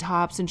 low-cut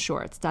tops and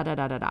shorts,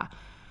 da-da-da-da-da.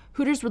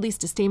 Hooters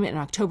released a statement in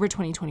October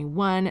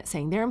 2021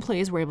 saying their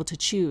employees were able to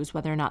choose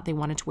whether or not they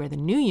wanted to wear the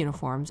new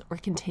uniforms or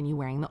continue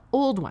wearing the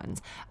old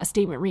ones. A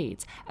statement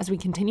reads, as we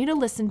continue to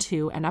listen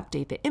to and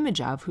update the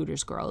image of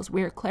Hooters girls,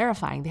 we are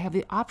clarifying they have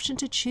the option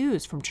to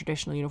choose from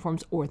traditional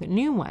uniforms or the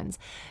new ones.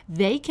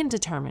 They can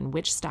determine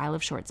which style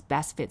of shorts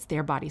best fits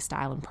their body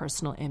style and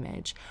personal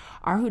image.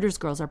 Our Hooters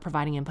girls are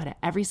providing input at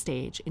every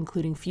stage,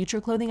 including future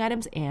clothing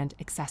items and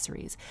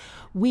accessories.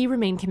 We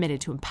remain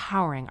committed to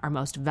empowering our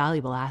most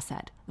valuable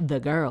asset, the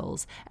girls,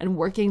 and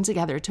working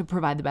together to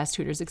provide the best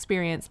Hooters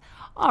experience.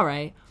 All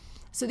right,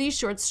 so these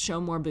shorts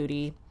show more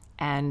booty,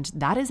 and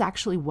that is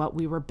actually what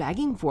we were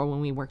begging for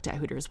when we worked at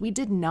Hooters. We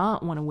did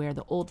not want to wear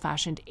the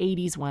old-fashioned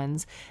 80s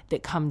ones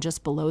that come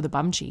just below the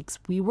bum cheeks.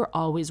 We were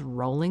always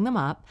rolling them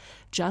up,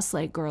 just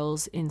like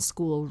girls in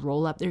school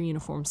roll up their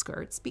uniform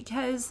skirts,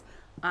 because,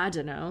 I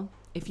don't know,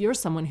 if you're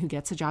someone who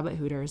gets a job at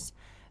Hooters,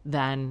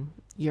 then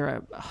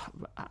you're,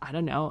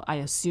 I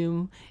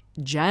assume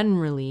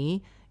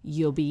generally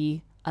you'll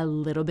be a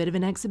little bit of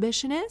an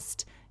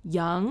exhibitionist,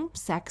 young,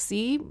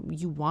 sexy.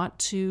 You want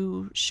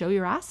to show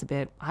your ass a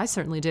bit. I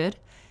certainly did.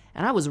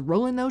 And I was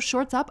rolling those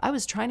shorts up. I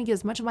was trying to get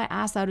as much of my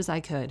ass out as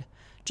I could,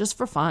 just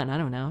for fun. I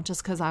don't know,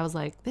 just because I was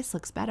like, this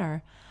looks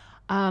better.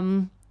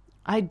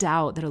 I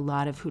doubt that a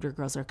lot of Hooter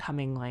girls are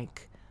coming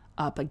like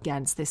up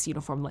against this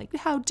uniform. Like,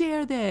 how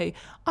dare they?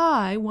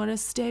 I want to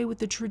stay with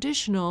the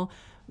traditional,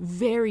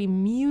 very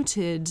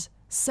muted,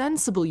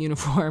 sensible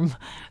uniform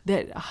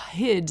that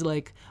hid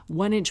like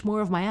 1 inch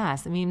more of my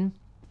ass. I mean,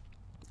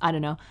 I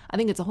don't know. I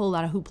think it's a whole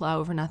lot of hoopla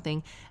over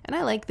nothing. And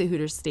I like the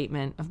Hooters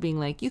statement of being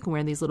like, you can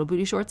wear these little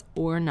booty shorts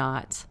or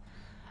not.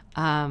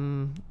 Yeah,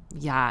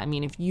 I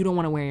mean, if you don't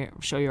want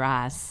to show your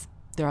ass,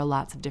 there are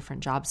lots of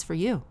different jobs for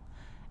you.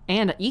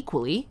 And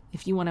equally,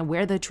 if you want to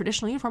wear the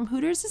traditional uniform,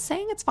 Hooters is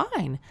saying it's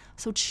fine.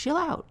 So chill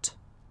out.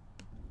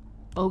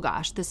 Oh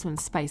gosh, this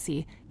one's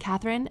spicy.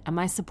 Catherine, am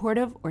I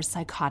supportive or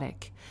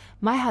psychotic?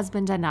 My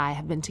husband and I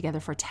have been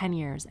together for 10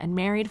 years and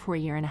married for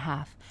 1.5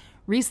 years.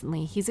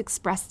 Recently, he's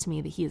expressed to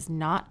me that he is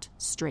not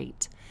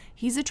straight.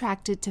 He's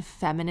attracted to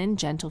feminine,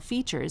 gentle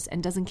features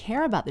and doesn't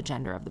care about the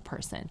gender of the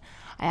person.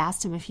 I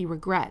asked him if he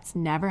regrets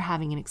never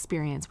having an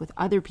experience with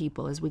other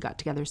people as we got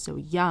together so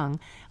young,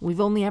 and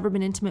we've only ever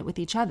been intimate with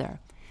each other.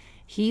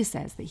 He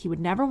says that he would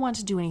never want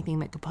to do anything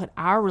that could put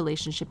our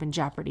relationship in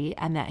jeopardy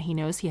and that he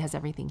knows he has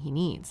everything he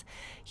needs.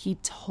 He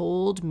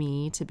told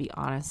me to be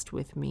honest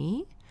with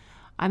me.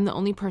 I'm the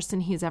only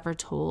person he's ever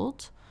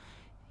told.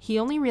 He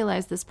only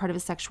realized this part of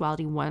his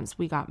sexuality once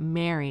we got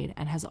married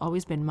and has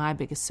always been my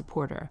biggest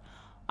supporter.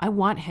 I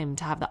want him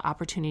to have the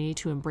opportunity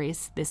to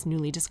embrace this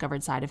newly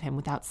discovered side of him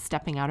without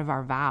stepping out of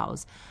our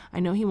vows. I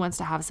know he wants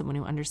to have someone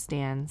who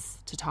understands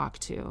to talk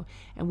to,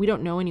 and we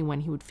don't know anyone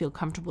he would feel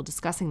comfortable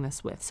discussing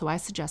this with, so I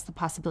suggest the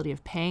possibility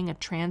of paying a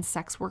trans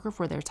sex worker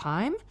for their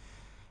time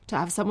to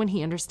have someone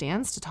he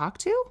understands to talk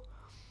to.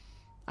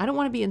 I don't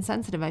want to be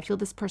insensitive. I feel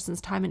this person's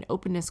time and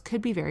openness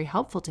could be very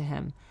helpful to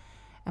him.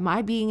 Am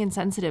I being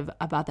insensitive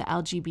about the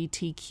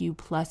LGBTQ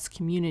plus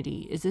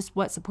community? Is this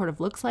what supportive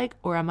looks like,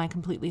 or am I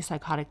completely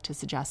psychotic to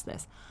suggest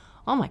this?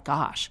 Oh my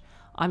gosh.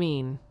 I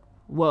mean,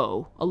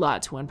 whoa, a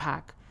lot to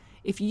unpack.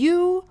 If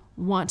you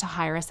want to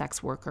hire a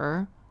sex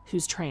worker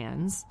who's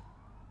trans,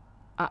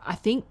 I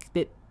think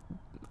that,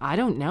 I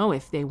don't know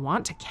if they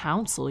want to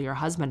counsel your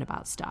husband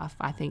about stuff.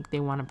 I think they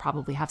want to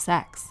probably have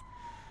sex.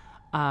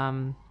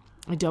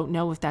 I don't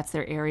know if that's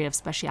their area of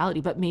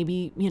speciality, but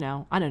maybe,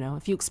 I don't know,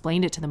 if you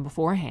explained it to them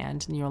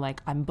beforehand and you're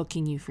like, I'm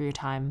booking you for your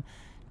time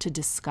to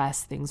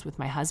discuss things with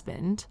my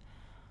husband,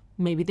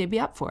 maybe they'd be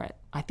up for it.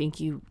 I think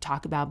you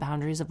talk about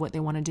boundaries of what they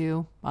want to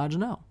do. I don't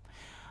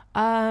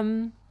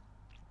know.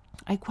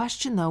 I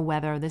question, though,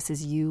 whether this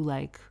is you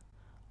like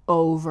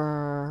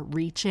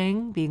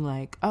overreaching, being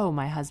like, oh,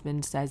 my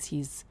husband says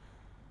he's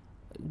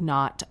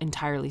not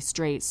entirely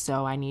straight,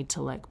 so I need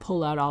to like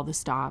pull out all the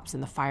stops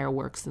and the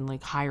fireworks and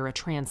like hire a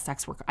trans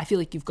sex worker. I feel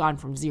like you've gone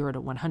from 0 to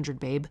 100,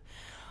 babe.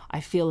 I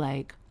feel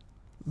like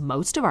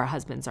most of our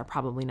husbands are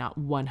probably not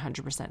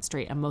 100%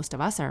 straight, and most of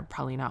us are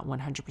probably not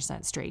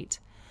 100% straight.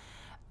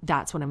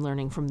 That's what I'm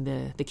learning from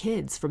the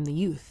kids, from the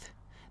youth,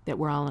 that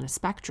we're all on a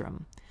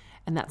spectrum.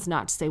 And that's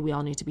not to say we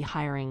all need to be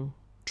hiring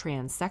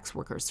trans sex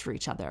workers for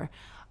each other.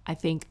 I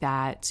think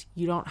that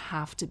you don't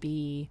have to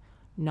be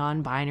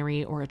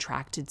non-binary or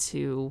attracted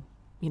to,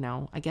 you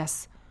know, I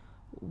guess,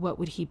 what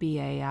would he be,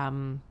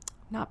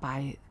 not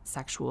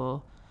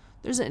bisexual,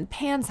 there's a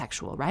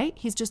pansexual, right?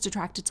 He's just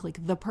attracted to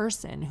like the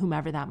person,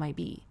 whomever that might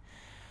be.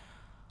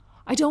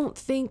 I don't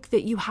think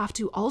that you have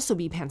to also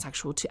be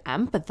pansexual to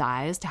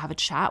empathize, to have a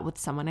chat with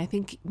someone. I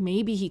think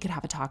maybe he could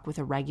have a talk with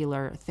a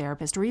regular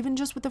therapist, or even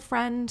just with a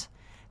friend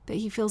that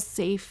he feels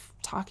safe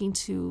talking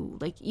to,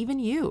 like even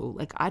you.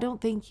 Like, I don't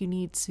think you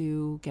need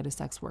to get a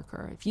sex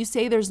worker. If you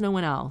say there's no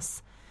one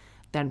else,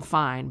 then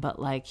fine. But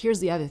like, here's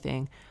the other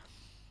thing.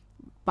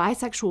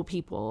 Bisexual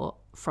people,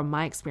 from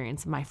my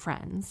experience, my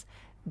friends,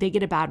 they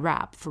get a bad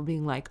rap for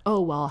being like, oh,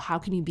 well, how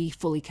can you be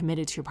fully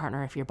committed to your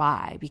partner if you're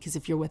bi? Because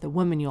if you're with a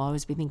woman, you'll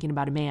always be thinking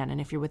about a man.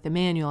 And if you're with a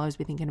man, you'll always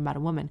be thinking about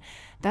a woman.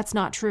 That's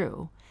not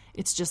true.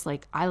 It's just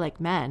like, I like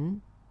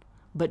men,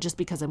 but just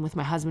because I'm with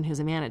my husband who's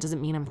a man, it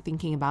doesn't mean I'm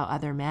thinking about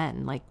other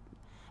men. Like,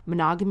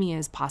 monogamy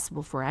is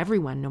possible for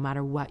everyone, no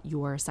matter what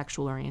your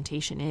sexual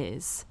orientation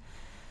is.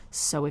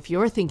 So if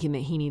you're thinking that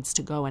he needs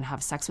to go and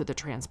have sex with a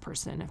trans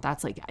person, if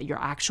that's like your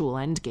actual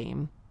end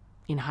game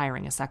in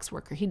hiring a sex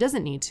worker, he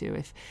doesn't need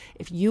to.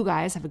 If you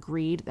guys have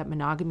agreed that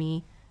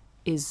monogamy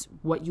is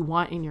what you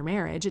want in your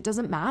marriage, it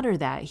doesn't matter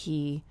that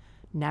he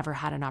never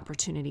had an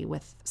opportunity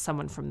with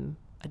someone from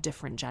a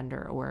different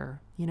gender, or,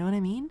 you know what I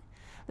mean?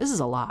 This is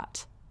a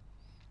lot.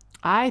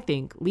 I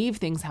think leave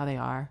things how they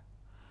are.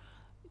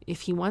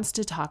 If he wants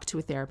to talk to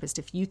a therapist,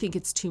 if you think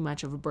it's too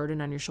much of a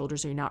burden on your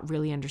shoulders or you're not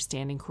really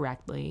understanding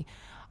correctly,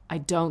 I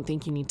don't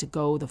think you need to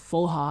go the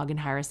full hog and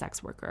hire a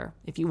sex worker.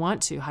 If you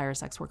want to hire a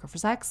sex worker for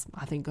sex,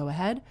 I think go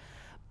ahead.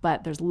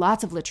 But there's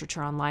lots of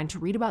literature online to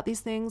read about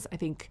these things. I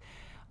think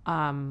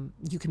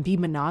you can be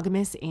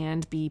monogamous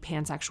and be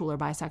pansexual or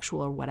bisexual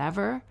or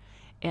whatever.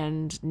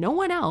 And no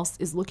one else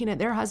is looking at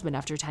their husband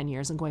after 10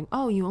 years and going,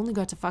 oh, you only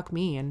got to fuck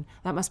me and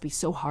that must be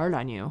so hard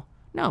on you.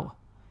 No,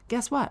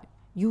 guess what?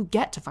 You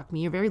get to fuck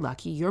me. You're very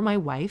lucky. You're my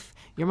wife.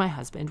 You're my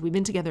husband. We've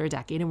been together a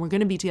decade and we're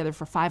going to be together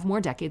for 5 more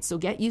decades. So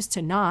get used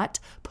to not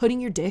putting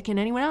your dick in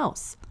anyone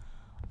else.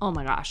 Oh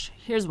my gosh.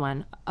 Here's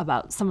one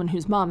about someone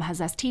whose mom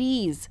has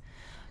STDs.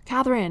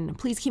 Catherine,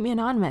 please keep me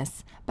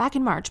anonymous. Back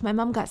in March, my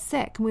mom got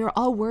sick and we were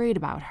all worried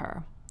about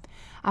her.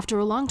 After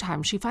a long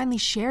time, she finally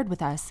shared with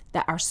us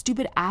that our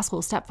stupid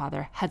asshole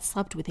stepfather had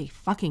slept with a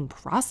fucking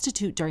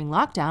prostitute during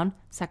lockdown,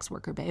 sex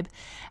worker babe,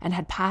 and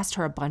had passed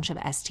her a bunch of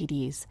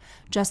STDs.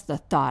 Just the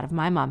thought of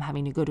my mom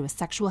having to go to a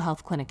sexual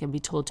health clinic and be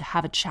told to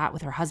have a chat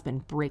with her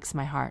husband breaks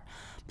my heart.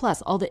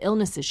 Plus, all the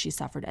illnesses she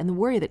suffered and the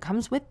worry that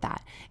comes with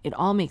that. It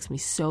all makes me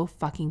so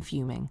fucking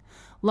fuming.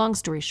 Long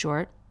story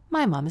short,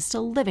 my mom is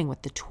still living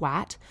with the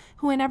twat,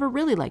 who I never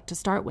really liked to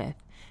start with.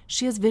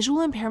 She has visual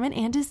impairment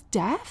and is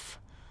deaf?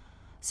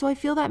 So I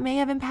feel that may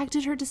have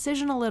impacted her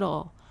decision a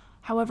little.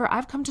 However,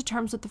 I've come to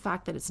terms with the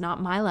fact that it's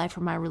not my life or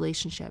my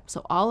relationship,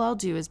 so all I'll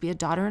do is be a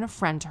daughter and a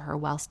friend to her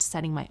whilst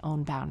setting my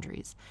own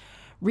boundaries.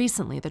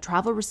 Recently, the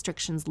travel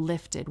restrictions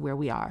lifted where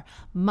we are.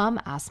 Mom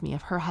asked me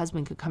if her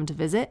husband could come to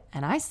visit,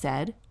 and I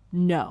said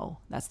no.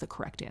 That's the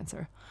correct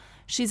answer.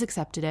 She's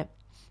accepted it.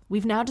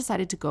 We've now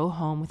decided to go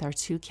home with our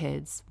 2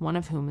 kids, one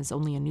of whom is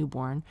only a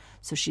newborn,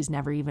 so she's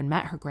never even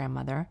met her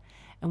grandmother,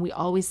 and we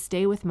always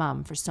stay with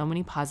Mom for so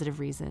many positive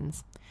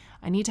reasons.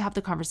 I need to have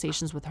the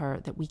conversations with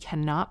her that we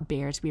cannot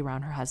bear to be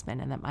around her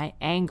husband and that my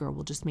anger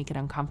will just make it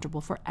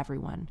uncomfortable for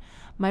everyone.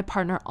 My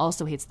partner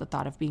also hates the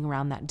thought of being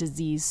around that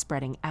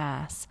disease-spreading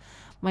ass.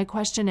 My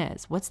question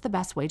is, what's the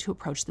best way to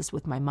approach this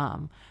with my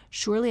mom?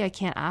 Surely I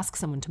can't ask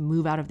someone to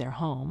move out of their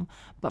home,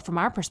 but from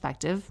our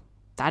perspective,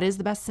 that is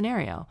the best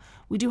scenario.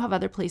 We do have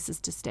other places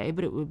to stay,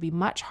 but it would be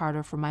much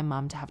harder for my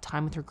mom to have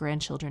time with her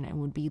grandchildren and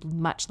would be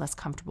much less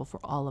comfortable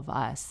for all of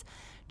us.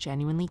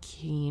 Genuinely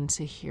keen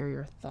to hear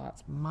your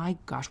thoughts. My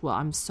gosh, well,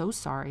 I'm so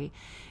sorry.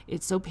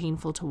 It's so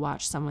painful to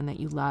watch someone that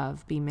you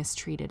love be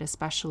mistreated,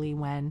 especially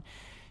when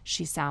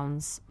she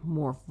sounds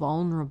more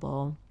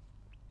vulnerable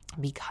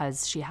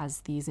because she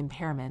has these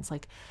impairments.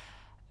 Like,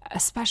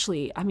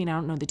 especially, I mean, I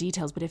don't know the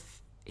details, but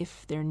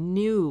if they're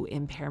new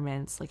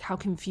impairments, like how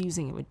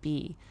confusing it would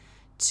be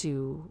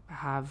to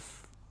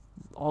have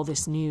all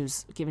this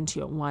news given to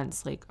you at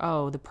once. Like,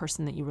 oh, the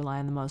person that you rely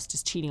on the most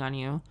is cheating on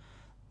you.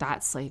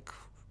 That's like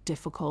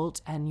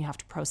difficult, and you have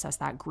to process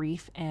that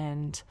grief,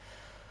 and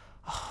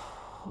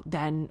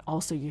then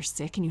also you're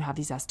sick and you have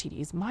these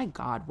STDs. My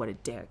God, what a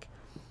dick.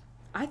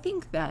 I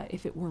think that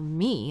if it were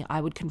me,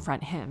 I would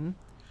confront him.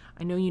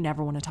 I know you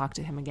never want to talk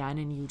to him again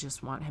and you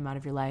just want him out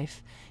of your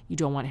life. You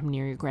don't want him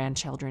near your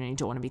grandchildren and you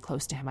don't want to be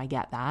close to him. I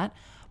get that.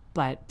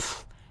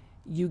 But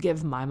you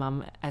give my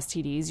mom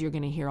STDs, you're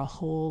going to hear a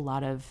whole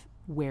lot of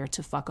where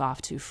to fuck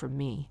off to from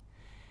me.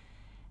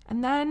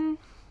 And then,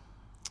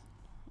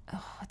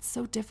 it's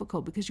so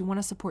difficult because you want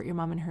to support your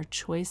mom in her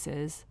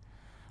choices,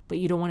 but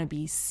you don't want to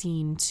be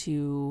seen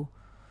to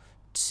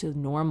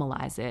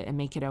normalize it and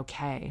make it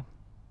okay.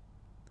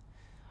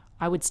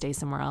 I would stay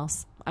somewhere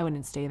else. I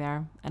wouldn't stay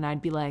there. And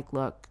I'd be like,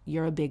 look,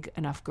 you're a big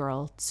enough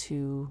girl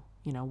to,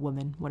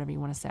 woman, whatever you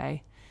want to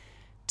say,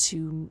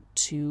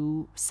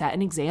 to set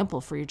an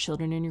example for your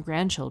children and your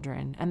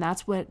grandchildren. And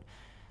that's what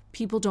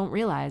people don't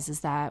realize,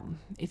 is that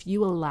if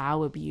you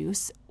allow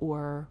abuse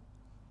or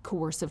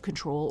coercive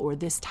control or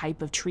this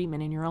type of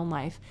treatment in your own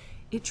life,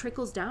 it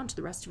trickles down to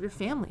the rest of your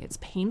family. It's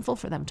painful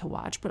for them to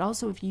watch. But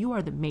also, if you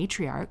are the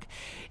matriarch,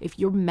 if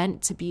you're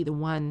meant to be the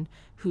one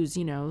who's,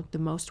 the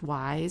most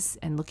wise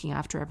and looking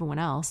after everyone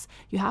else,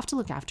 you have to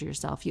look after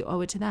yourself. You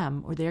owe it to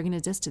them, or they're going to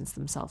distance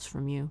themselves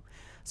from you.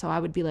 So I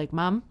would be like,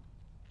 Mom,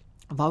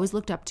 I've always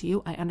looked up to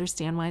you. I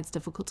understand why it's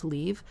difficult to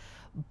leave,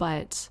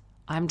 but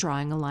I'm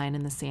drawing a line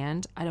in the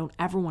sand. I don't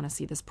ever want to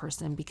see this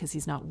person because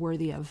he's not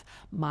worthy of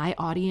my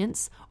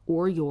audience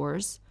or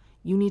yours.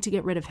 You need to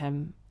get rid of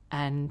him.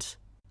 And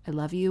I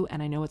love you,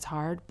 and I know it's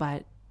hard,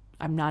 but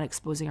I'm not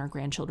exposing our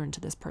grandchildren to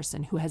this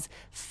person who has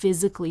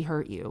physically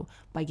hurt you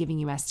by giving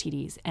you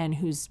STDs and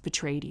who's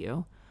betrayed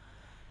you.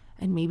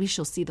 And maybe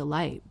she'll see the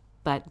light,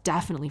 but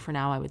definitely for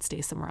now, I would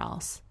stay somewhere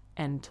else.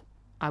 And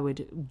I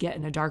would get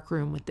in a dark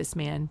room with this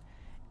man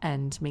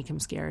and make him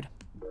scared.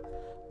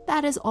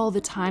 That is all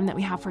the time that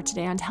we have for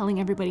today on Telling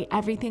Everybody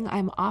Everything.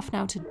 I'm off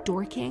now to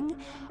Dorking.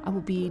 I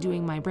will be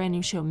doing my brand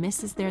new show,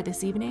 Mrs. There,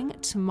 this evening.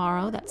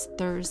 Tomorrow, that's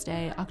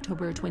Thursday,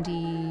 October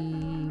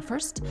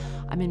 21st,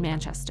 I'm in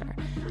Manchester.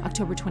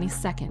 October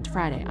 22nd,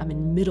 Friday, I'm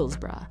in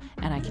Middlesbrough.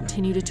 And I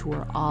continue to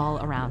tour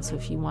all around. So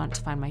if you want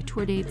to find my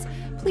tour dates,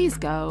 please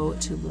go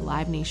to the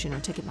Live Nation or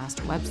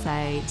Ticketmaster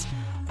website.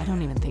 I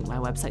don't even think my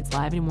website's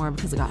live anymore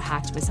because it got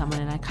hacked by someone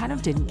and I kind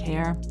of didn't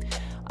care.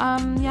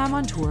 I'm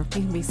on tour.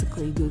 You can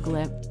basically Google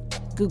it.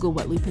 Google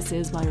what lupus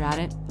is while you're at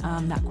it.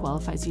 That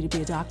qualifies you to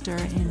be a doctor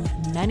in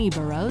many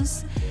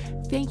boroughs.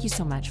 Thank you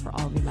so much for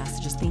all of your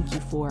messages. Thank you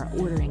for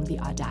ordering the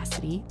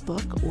Audacity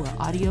book or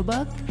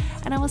audiobook.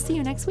 And I will see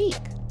you next week.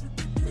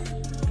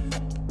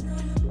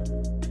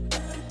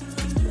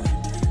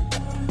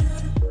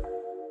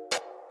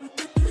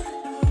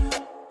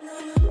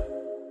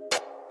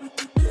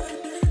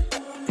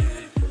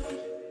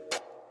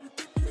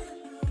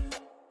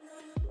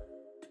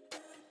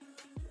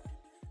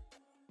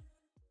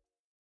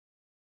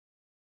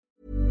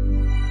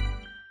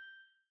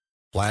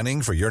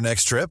 Planning for your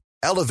next trip?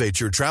 Elevate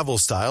your travel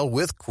style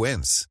with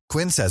Quince.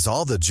 Quince has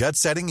all the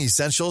jet-setting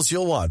essentials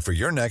you'll want for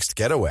your next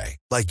getaway,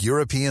 like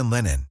European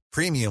linen,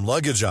 premium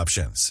luggage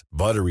options,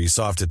 buttery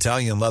soft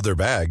Italian leather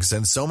bags,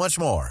 and so much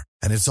more.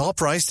 And it's all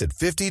priced at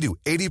 50 to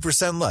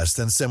 80% less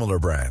than similar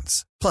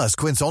brands. Plus,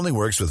 Quince only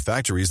works with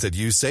factories that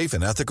use safe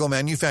and ethical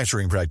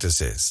manufacturing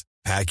practices.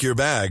 Pack your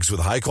bags with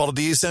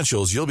high-quality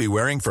essentials you'll be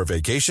wearing for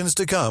vacations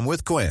to come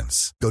with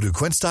Quince. Go to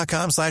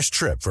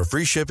quince.com/trip for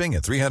free shipping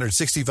and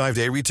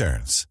 365-day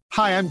returns.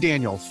 Hi, I'm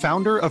Daniel,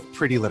 founder of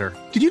Pretty Litter.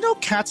 Did you know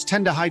cats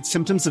tend to hide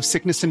symptoms of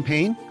sickness and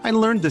pain? I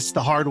learned this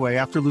the hard way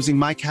after losing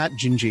my cat,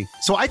 Gingy.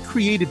 So I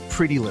created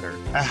Pretty Litter,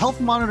 a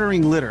health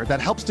monitoring litter that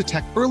helps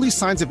detect early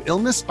signs of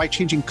illness by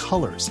changing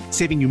colors,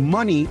 saving you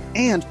money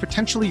and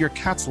potentially your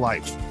cat's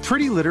life.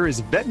 Pretty Litter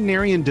is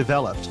veterinarian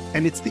developed,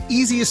 and it's the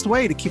easiest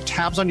way to keep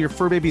tabs on your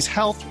fur baby's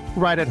health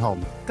right at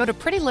home. Go to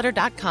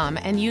prettylitter.com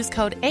and use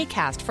code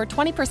ACAST for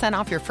 20%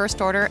 off your first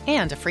order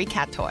and a free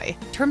cat toy.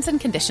 Terms and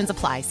conditions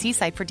apply. See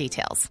site for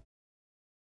details.